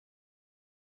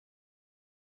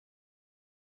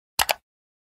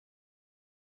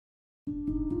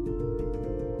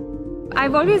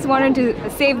I've always wanted to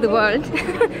save the world.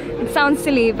 It sounds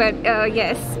silly, but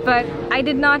yes. But I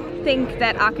did not think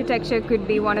that architecture could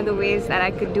be one of the ways that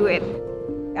I could do it.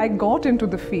 I got into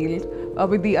the field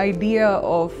with the idea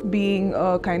of being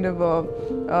kind of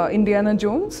Indiana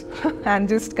Jones and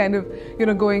just kind of,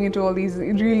 going into all these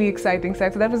really exciting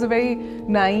sites. So that was a very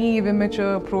naive,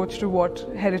 immature approach to what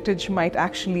heritage might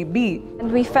actually be.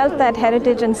 And we felt that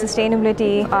heritage and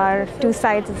sustainability are two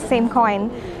sides of the same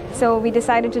coin. So we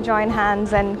decided to join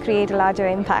hands and create a larger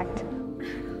impact.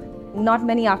 Not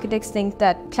many architects think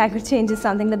that climate change is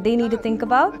something that they need to think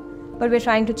about, but we're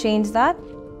trying to change that.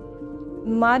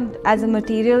 Mud as a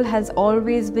material has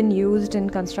always been used in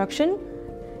construction,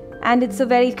 and it's a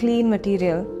very clean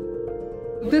material.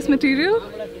 This material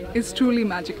is truly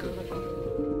magical.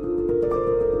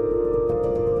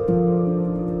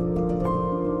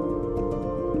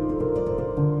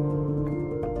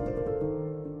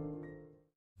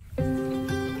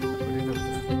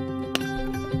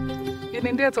 In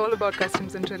India, it's all about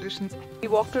customs and traditions. We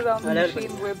walked around the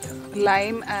machine with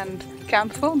lime and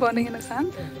camphor burning in his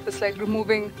hand. It's like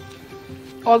removing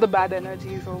all the bad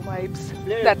energies or vibes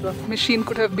that the machine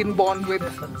could have been born with.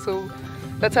 So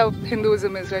that's how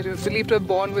Hinduism is, right? You're believed to have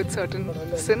born with certain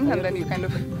sin, and then you kind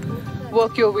of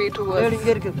work your way towards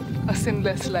a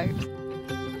sinless life.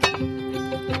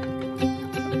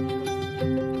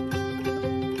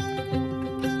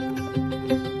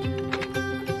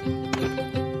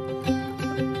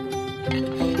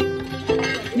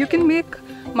 You can make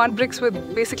mud bricks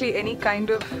with basically any kind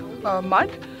of mud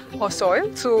or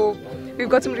soil. So we've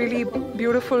got some really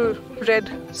beautiful red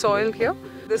soil here.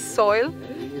 This soil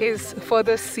is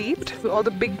further seeped. All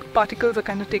the big particles are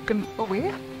kind of taken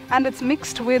away, and it's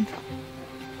mixed with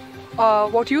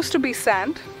what used to be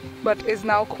sand but is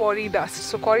now quarry dust.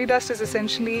 So quarry dust is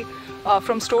essentially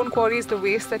from stone quarries, the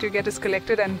waste that you get is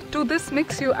collected, and to this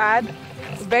mix you add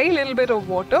very little bit of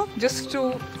water just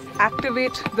to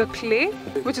activate the clay,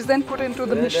 which is then put into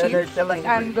the machine,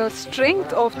 and the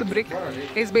strength of the brick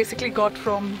is basically got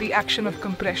from the action of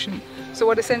compression. So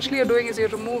what essentially you're doing is you're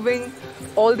removing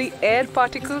all the air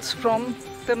particles from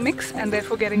the mix and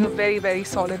therefore getting a very, very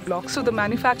solid block. So the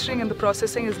manufacturing and the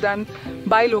processing is done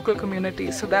by local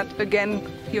communities, so that again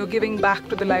you're giving back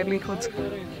to the livelihoods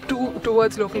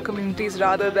towards local communities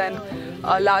rather than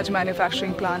large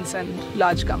manufacturing plants and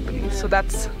large companies. So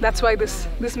that's why this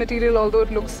material, although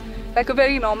it looks like a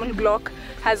very normal block,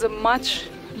 has a much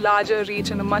larger reach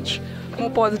and a much more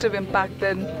positive impact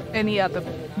than any other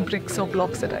bricks or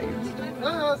blocks that I use.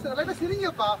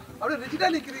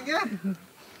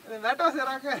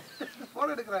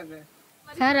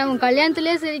 Sir, I'm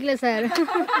kalyanthile sirikla sir.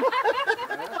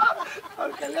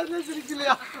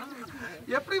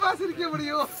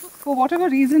 For whatever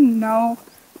reason, now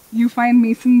you find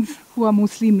masons who are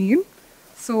mostly male.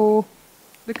 So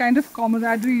the kind of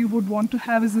camaraderie you would want to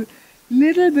have is a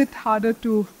little bit harder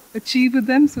to achieve with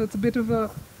them. So it's a bit of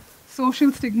a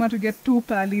social stigma to get too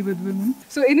pally with women.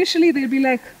 So initially they'll be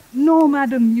like, no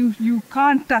madam, you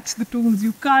can't touch the tools,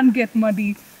 you can't get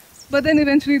muddy. But then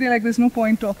eventually they're like, there's no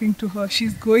point talking to her,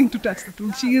 she's going to touch the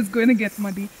tools, she is going to get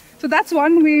muddy. So that's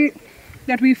one way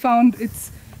that we found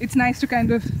it's nice to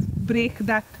kind of break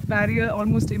that barrier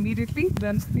almost immediately.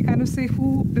 Then we kind of say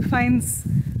who defines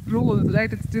roles,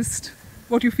 right? It's just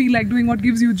what you feel like doing, what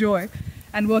gives you joy.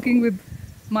 And working with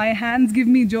my hands give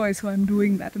me joy, so I'm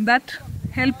doing that. And that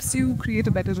helps you create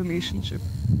a better relationship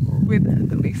with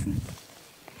the mason.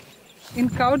 In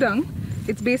cow dung,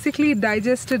 it's basically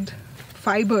digested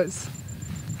fibers,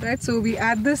 right? So we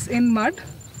add this in mud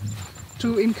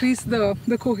to increase the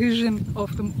cohesion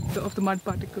of the mud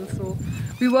particles. So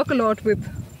we work a lot with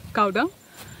cow dung,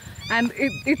 and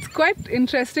it's quite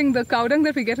interesting. The cow dung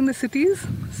that we get in the cities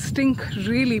stink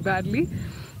really badly,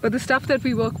 but the stuff that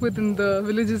we work with in the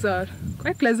villages are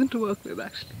quite pleasant to work with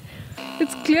actually.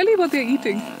 It's clearly what they're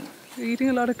eating. They're eating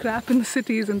a lot of crap in the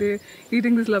cities and they're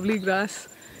eating this lovely grass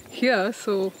here,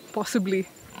 so possibly,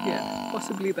 yeah,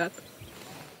 possibly that.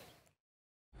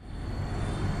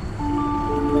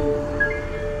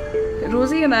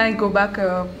 Rosie and I go back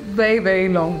a very, very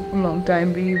long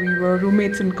time. We were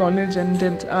roommates in college and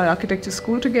did our architecture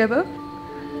school together.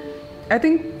 I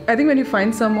think when you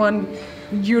find someone,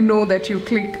 you know that you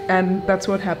click, and that's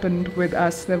what happened with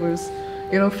us. There was,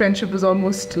 friendship was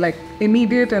almost like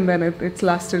immediate, and then it's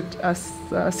lasted us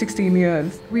 16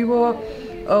 years. We were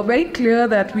very clear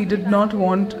that we did not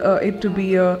want it to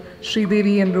be a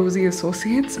Sridevi and Rosie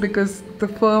Associates, because the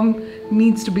firm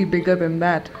needs to be bigger than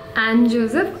that. Anne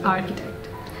Joseph, architect.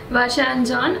 Vasha and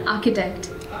John, architect.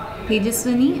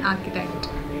 Tejaswini, architect.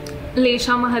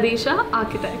 Lesha Mahadesha,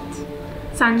 architect.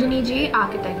 Sanjani J,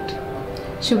 architect.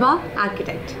 Shubha,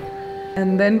 architect.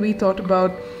 And then we thought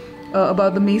about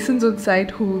the masons on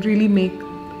site who really make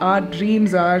our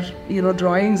dreams, our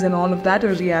drawings and all of that a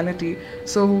reality.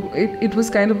 So it was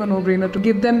kind of a no-brainer to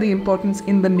give them the importance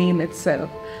in the name itself.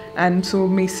 And so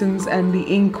masons and the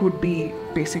ink would be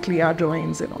basically our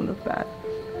drawings and all of that.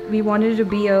 We wanted it to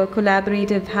be a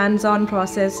collaborative, hands-on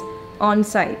process on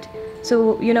site.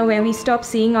 So, where we stop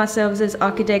seeing ourselves as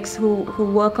architects who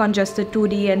work on just the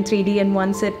 2D and 3D, and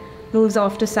once it moves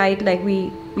off to site, like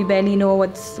we barely know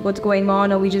what's going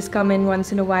on, or we just come in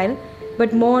once in a while,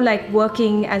 but more like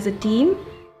working as a team.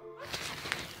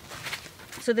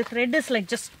 So the thread is like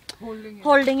just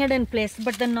holding it in place,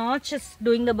 but the notch is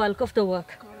doing the bulk of the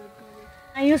work.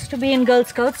 I used to be in Girl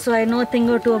Scouts, so I know a thing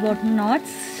or two about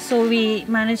knots. So we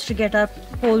managed to get our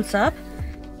poles up.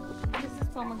 This is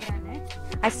pomegranate.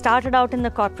 I started out in the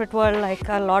corporate world like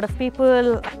a lot of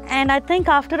people, and I think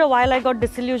after a while I got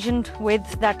disillusioned with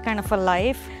that kind of a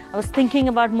life. I was thinking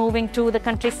about moving to the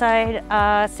countryside,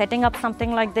 setting up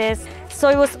something like this. So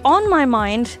it was on my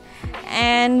mind,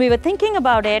 and we were thinking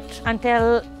about it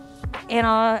until,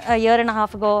 a year and a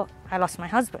half ago, I lost my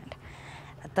husband,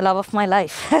 the love of my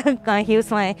life. He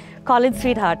was my college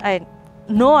sweetheart. I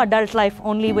know adult life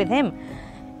only with him.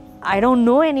 I don't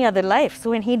know any other life.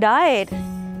 So when he died,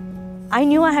 I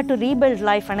knew I had to rebuild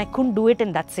life, and I couldn't do it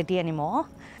in that city anymore.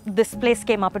 This place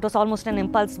came up. It was almost an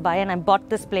impulse buy, and I bought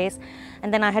this place.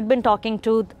 And then I had been talking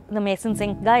to the Masons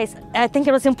Inc. guys. I think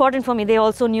it was important for me. They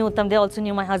also knew them. They also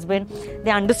knew my husband.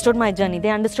 They understood my journey.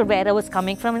 They understood where I was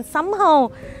coming from, and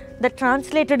somehow that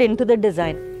translated into the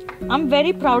design. I'm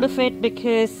very proud of it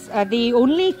because the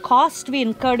only cost we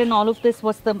incurred in all of this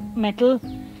was the metal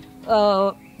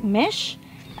mesh.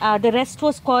 The rest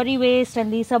was quarry waste,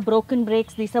 and these are broken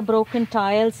bricks, these are broken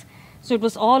tiles. So it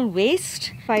was all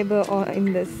waste. Fiber or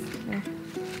in this. Yeah.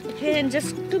 Okay, and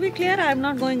just to be clear, I'm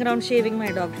not going around shaving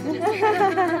my dog.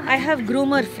 I have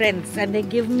groomer friends, and they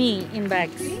give me in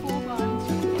bags.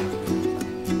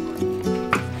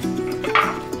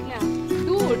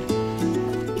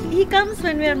 He comes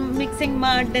when we are mixing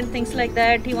mud and things like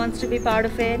that. He wants to be part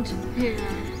of it. Yeah.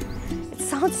 It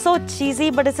sounds so cheesy,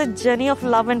 but it's a journey of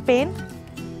love and pain.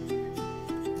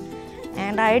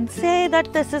 And I'd say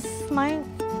that this is my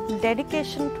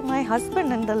dedication to my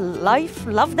husband and the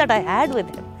love that I had with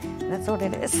him. That's what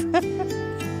it is.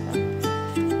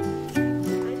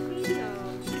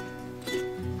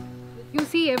 You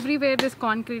see everywhere this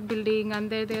concrete building, and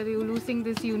there you're losing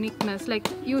this uniqueness. Like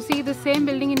you see the same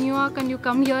building in New York, and you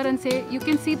come here and say you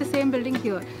can see the same building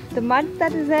here. The mud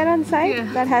that is there on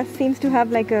site, that seems to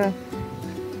have like a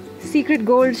secret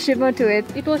gold shimmer to it.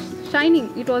 It was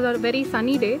shining. It was a very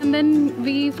sunny day, and then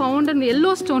we found a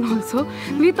yellow stone also.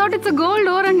 We thought it's a gold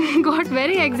ore, and we got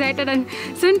very excited and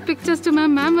sent pictures to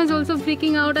ma'am. Ma'am was also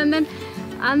freaking out, and then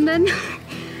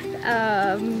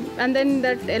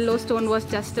that yellow stone was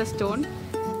just a stone.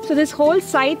 So this whole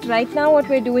site right now, what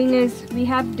we're doing is we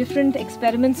have different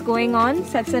experiments going on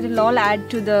such that it'll all add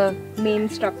to the main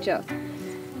structure.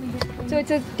 So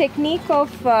it's a technique of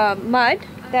mud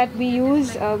that we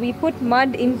use. We put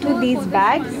mud into these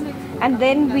bags, and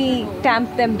then we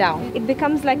tamp them down. It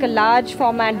becomes like a large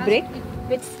format brick.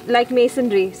 It's like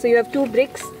masonry. So you have two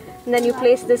bricks, and then you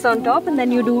place this on top, and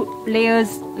then you do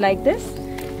layers like this.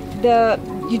 The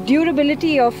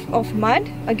durability of mud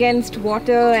against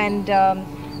water and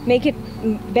make it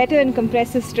better and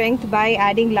compress its strength by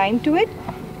adding lime to it.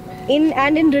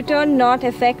 In return not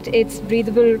affect its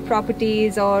breathable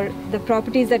properties or the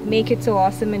properties that make it so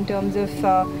awesome in terms of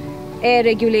air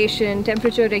regulation,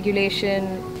 temperature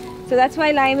regulation. So that's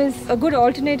why lime is a good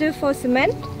alternative for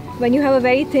cement. When you have a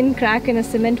very thin crack in a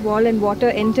cement wall and water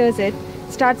enters it,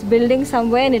 starts building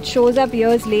somewhere, and it shows up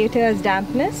years later as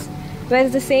dampness.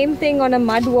 Whereas the same thing on a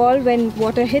mud wall, when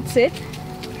water hits it,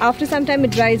 after some time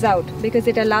it dries out because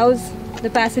it allows the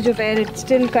passage of air. It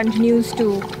still continues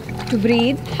to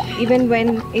breathe even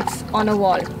when it's on a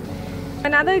wall.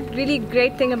 Another really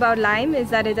great thing about lime is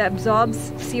that it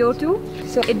absorbs CO2,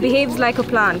 so it behaves like a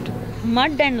plant.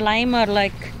 Mud and lime are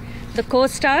like the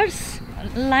co-stars,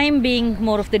 lime being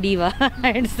more of the diva,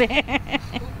 I'd say.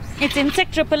 It's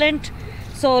insect repellent,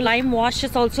 so lime wash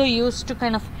is also used to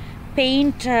kind of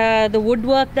paint the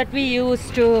woodwork that we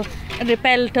use to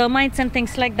repel termites and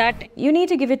things like that. You need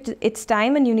to give it its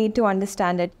time, and you need to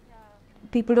understand it.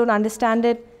 People don't understand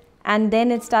it, and then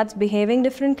it starts behaving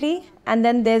differently, and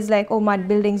then there's like, oh, mud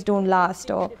buildings don't last,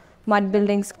 or mud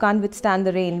buildings can't withstand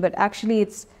the rain. But actually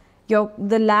it's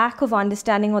the lack of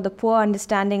understanding or the poor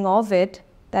understanding of it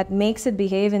that makes it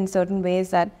behave in certain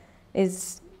ways that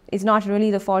is not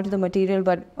really the fault of the material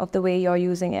but of the way you're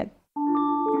using it.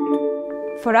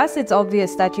 For us, it's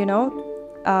obvious that,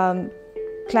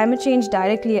 climate change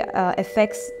directly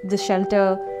affects the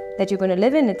shelter that you're going to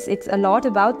live in. It's a lot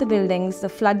about the buildings, the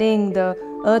flooding, the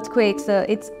earthquakes.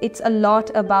 It's a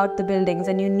lot about the buildings,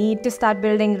 and you need to start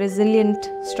building resilient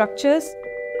structures.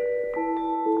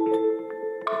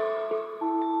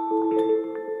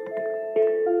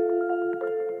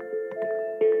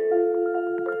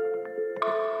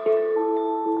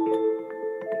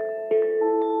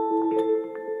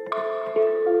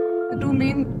 The two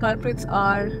main culprits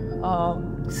are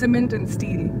cement and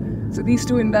steel. So these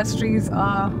two industries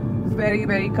are very,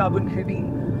 very carbon heavy.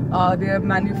 They are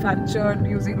manufactured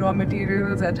using raw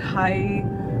materials at high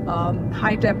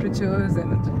temperatures,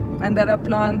 and there are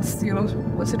plants,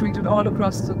 situated all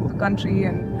across the country.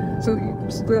 And so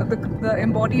the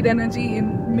embodied energy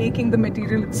in making the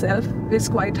material itself is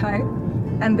quite high.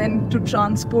 And then to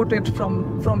transport it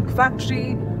from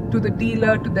factory to the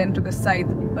dealer to the site.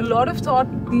 A lot of thought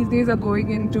these days are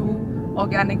going into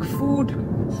organic food.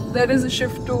 There is a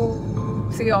shift to,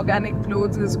 say, organic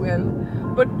clothes as well.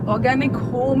 But organic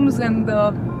homes and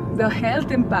the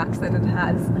health impacts that it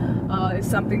has is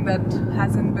something that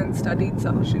hasn't been studied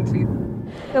sufficiently.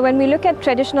 So when we look at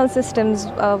traditional systems,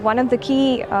 one of the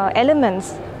key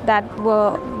elements that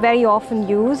were very often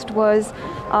used was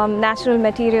natural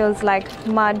materials like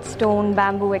mud, stone,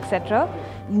 bamboo, etc.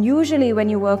 Usually when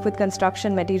you work with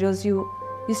construction materials, you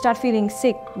start feeling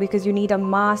sick because you need a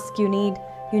mask, you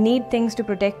need things to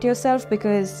protect yourself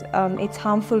because it's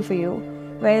harmful for you.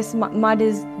 Whereas mud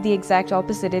is the exact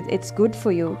opposite. It's good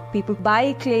for you. People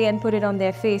buy clay and put it on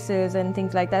their faces and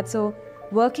things like that. So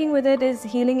working with it is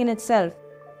healing in itself.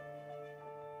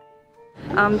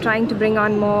 Trying to bring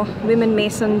on more women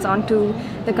masons onto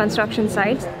the construction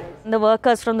sites. The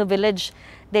workers from the village,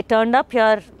 they turned up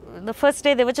here. The first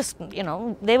day they were just,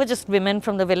 they were just women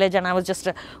from the village, and I was just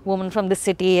a woman from the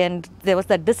city, and there was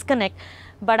that disconnect.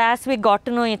 But as we got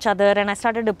to know each other, and I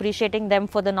started appreciating them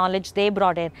for the knowledge they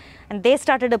brought in, and they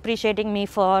started appreciating me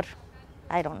for,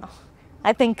 I don't know,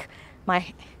 I think my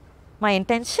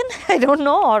intention, I don't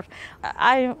know, or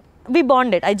we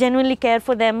bonded. I genuinely care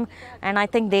for them, and I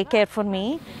think they care for me.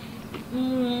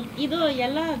 ಇದು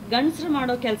ಎಲ್ಲ ಗಂಡಸರು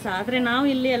ಮಾಡೋ ಕೆಲಸ, ಆದರೆ ನಾವು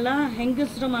ಇಲ್ಲಿ ಎಲ್ಲ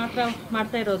ಹೆಂಗಸರು ಮಾತ್ರ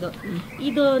ಮಾಡ್ತಾ ಇರೋದು.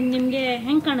 ಇದು ನಿಮಗೆ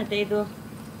ಹೆಂಗೆ ಕಾಣುತ್ತೆ? ಇದು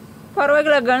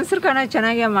ಪರವಾಗಿಲ್ಲ, ಗಂಡಸರು ಕಾಣ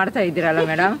ಚೆನ್ನಾಗೇ ಮಾಡ್ತಾ ಇದ್ದೀರಲ್ಲ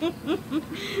ಮೇಡಮ್.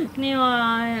 ನೀವು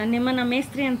ನಿಮ್ಮನ್ನ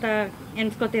ಮೇಸ್ತ್ರಿ ಅಂತ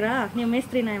ಎನ್ಸ್ಕೋತೀರಾ? ನೀವು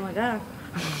ಮೇಸ್ತ್ರಿನ ಇವಾಗ?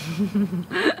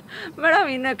 ಮೇಡಮ್,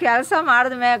 ಇನ್ನು ಕೆಲಸ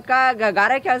ಮಾಡಿದ್ಮೇಕ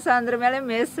ಗಾರೆ ಕೆಲಸ ಅಂದ್ರ ಮೇಲೆ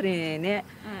ಮೇಸ್ತ್ರಿನೇ.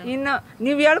 ಇನ್ನು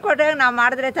ನೀವು ಹೇಳ್ಕೊಟ್ಟಾಗ ನಾವು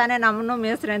ಮಾಡಿದ್ರೆ ತಾನೇ ನಮ್ಮನ್ನು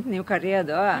ಮೇಸ್ತ್ರಿ ಅಂತ ನೀವು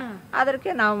ಕರೆಯೋದು.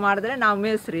 ಅದಕ್ಕೆ ನಾವು ಮಾಡಿದ್ರೆ ನಾವು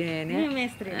ಮೇಸ್ತ್ರಿನೇ.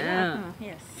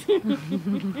 Yes.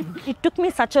 It took me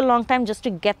such a long time just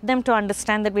to get them to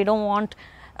understand that we don't want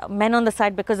men on the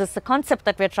side, because it's the concept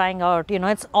that we're trying out.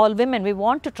 It's all women. We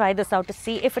want to try this out to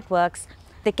see if it works.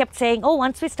 They kept saying, oh,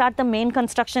 once we start the main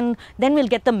construction, then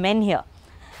we'll get the men here.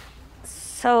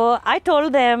 So I told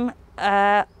them,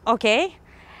 okay,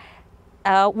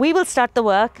 we will start the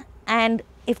work, and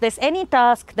if there's any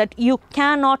task that you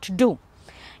cannot do,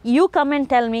 you come and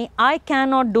tell me, I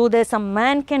cannot do this, a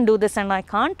man can do this and I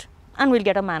can't, and we'll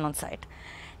get a man on site.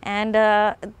 And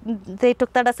they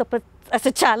took that as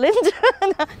a challenge.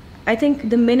 I think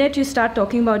the minute you start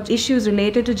talking about issues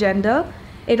related to gender,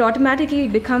 it automatically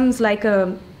becomes like a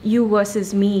you versus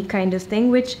me kind of thing,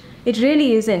 which it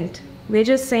really isn't. We're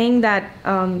just saying that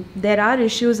there are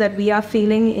issues that we are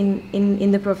feeling in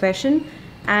the profession,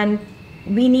 and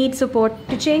we need support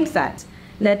to change that.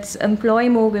 Let's employ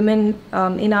more women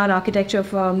in our architecture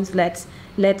firms.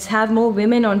 Let's have more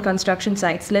women on construction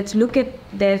sites. Let's look at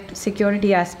their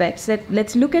security aspects.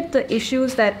 Let's look at the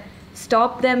issues that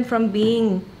stop them from being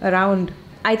around.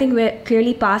 I think we're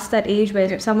clearly past that age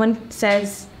where someone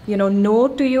says, no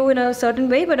to you in a certain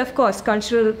way, but of course,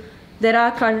 there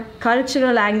are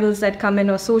cultural angles that come in,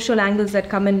 or social angles that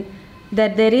come in,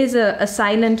 that there is a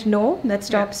silent no that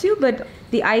stops you. But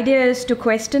the idea is to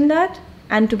question that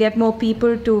and to get more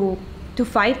people to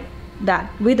fight that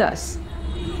with us.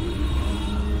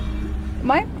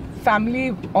 My family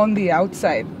on the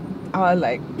outside are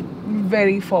like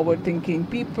very forward-thinking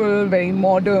people, very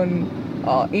modern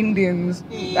Indians.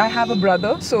 I have a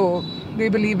brother, so they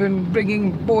believe in bringing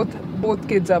both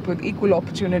kids up with equal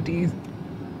opportunities.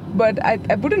 But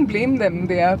I wouldn't blame them.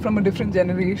 They are from a different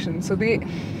generation, so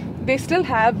they still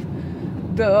have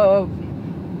the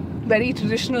very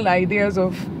traditional ideas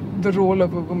of the role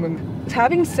of a woman.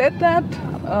 Having said that,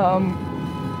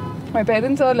 my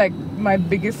parents are like my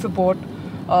biggest support.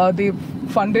 They've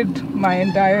funded my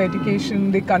entire education.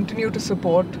 They continue to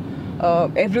support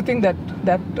everything that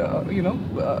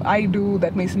I do,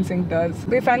 that Mason Singh does.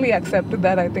 They finally accepted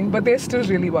that, I think, but they're still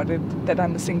really worried that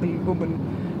I'm a single woman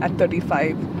at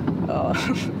 35.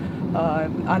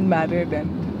 unmarried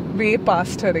and way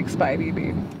past her expiry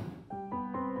date.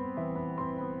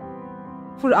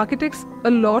 For architects, a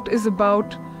lot is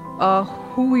about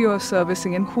who you're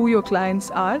servicing and who your clients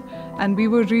are. And we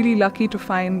were really lucky to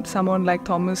find someone like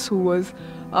Thomas who was,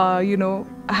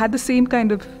 had the same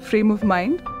kind of frame of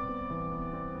mind.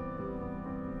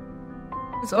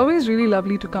 It's always really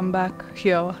lovely to come back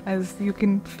here, as you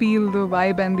can feel the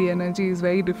vibe and the energy is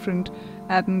very different.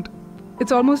 And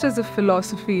it's almost as a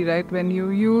philosophy, right? When you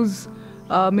use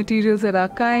materials that are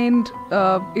kind,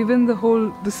 even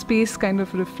the space kind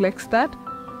of reflects that.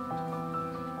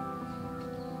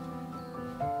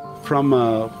 From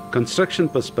a construction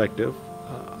perspective,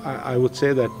 I would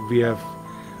say that we have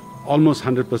almost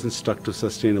 100% stuck to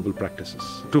sustainable practices.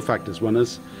 Two factors. One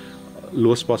is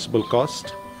lowest possible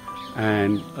cost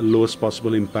and lowest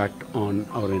possible impact on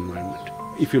our environment.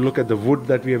 If you look at the wood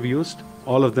that we have used,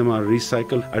 all of them are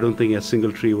recycled. I don't think a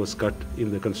single tree was cut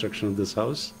in the construction of this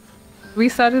house. We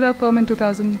started our firm in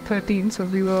 2013, so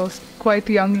we were quite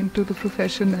young into the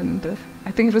profession, and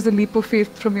I think it was a leap of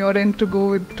faith from your end to go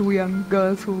with two young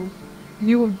girls who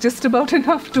knew just about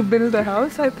enough to build a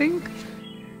house, I think.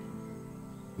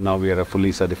 Now we are a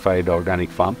fully certified organic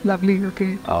farm. Lovely,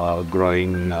 okay.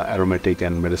 Growing aromatic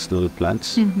and medicinal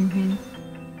plants. Mm-hmm.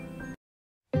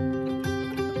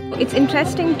 It's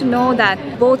interesting to know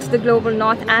that both the global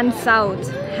north and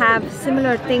south have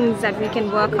similar things that we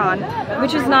can work on,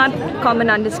 which is not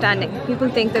common understanding. People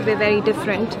think that we're very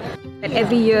different. And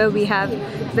every year we have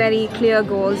very clear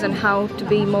goals on how to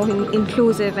be more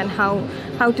inclusive and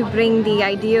how to bring the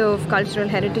idea of cultural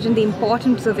heritage and the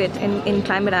importance of it in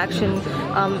climate action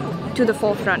to the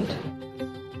forefront.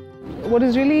 What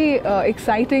is really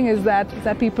exciting is that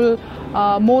people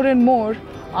more and more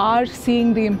are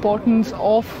seeing the importance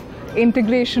of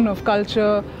integration of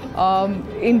culture,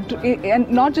 and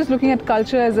not just looking at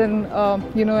culture as an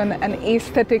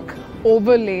aesthetic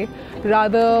overlay,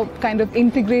 rather kind of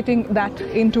integrating that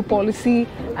into policy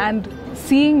and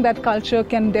seeing that culture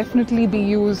can definitely be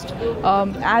used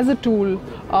as a tool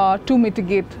to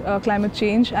mitigate climate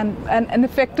change, and an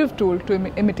effective tool to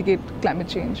mitigate climate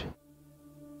change.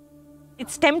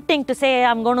 It's tempting to say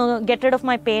I'm going to get rid of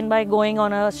my pain by going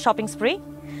on a shopping spree,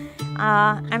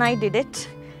 and I did it.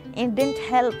 It didn't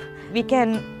help. We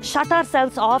can shut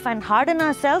ourselves off and harden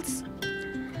ourselves,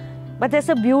 but there's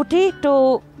a beauty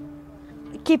to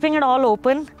keeping it all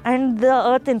open, and the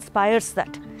earth inspires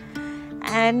that.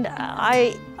 And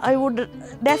I would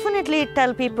definitely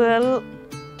tell people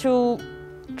to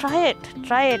try it.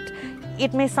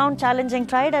 It may sound challenging,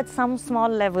 try it at some small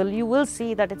level. You will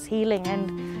see that it's healing,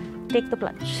 and take the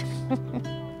plunge.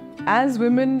 As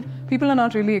women, people are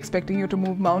not really expecting you to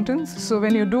move mountains. So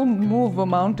when you do move a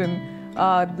mountain,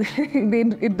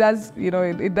 it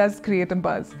does create a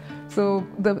buzz. So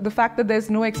the fact that there's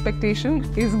no expectation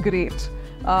is great,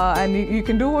 and you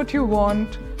can do what you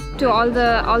want. To all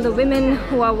the women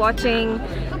who are watching,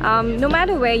 no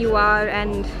matter where you are,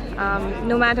 and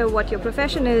no matter what your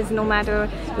profession is, no matter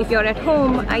if you're at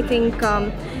home, I think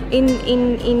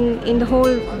in the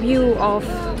whole view of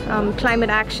climate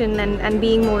action and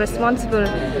being more responsible,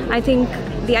 I think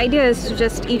the idea is to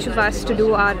just each of us to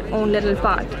do our own little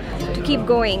part, to keep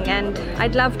going. And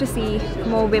I'd love to see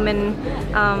more women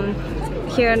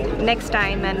here next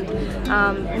time, and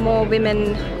more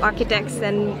women architects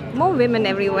and more women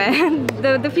everywhere.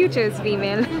 The future is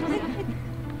female.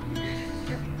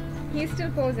 He's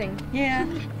still posing. Yeah.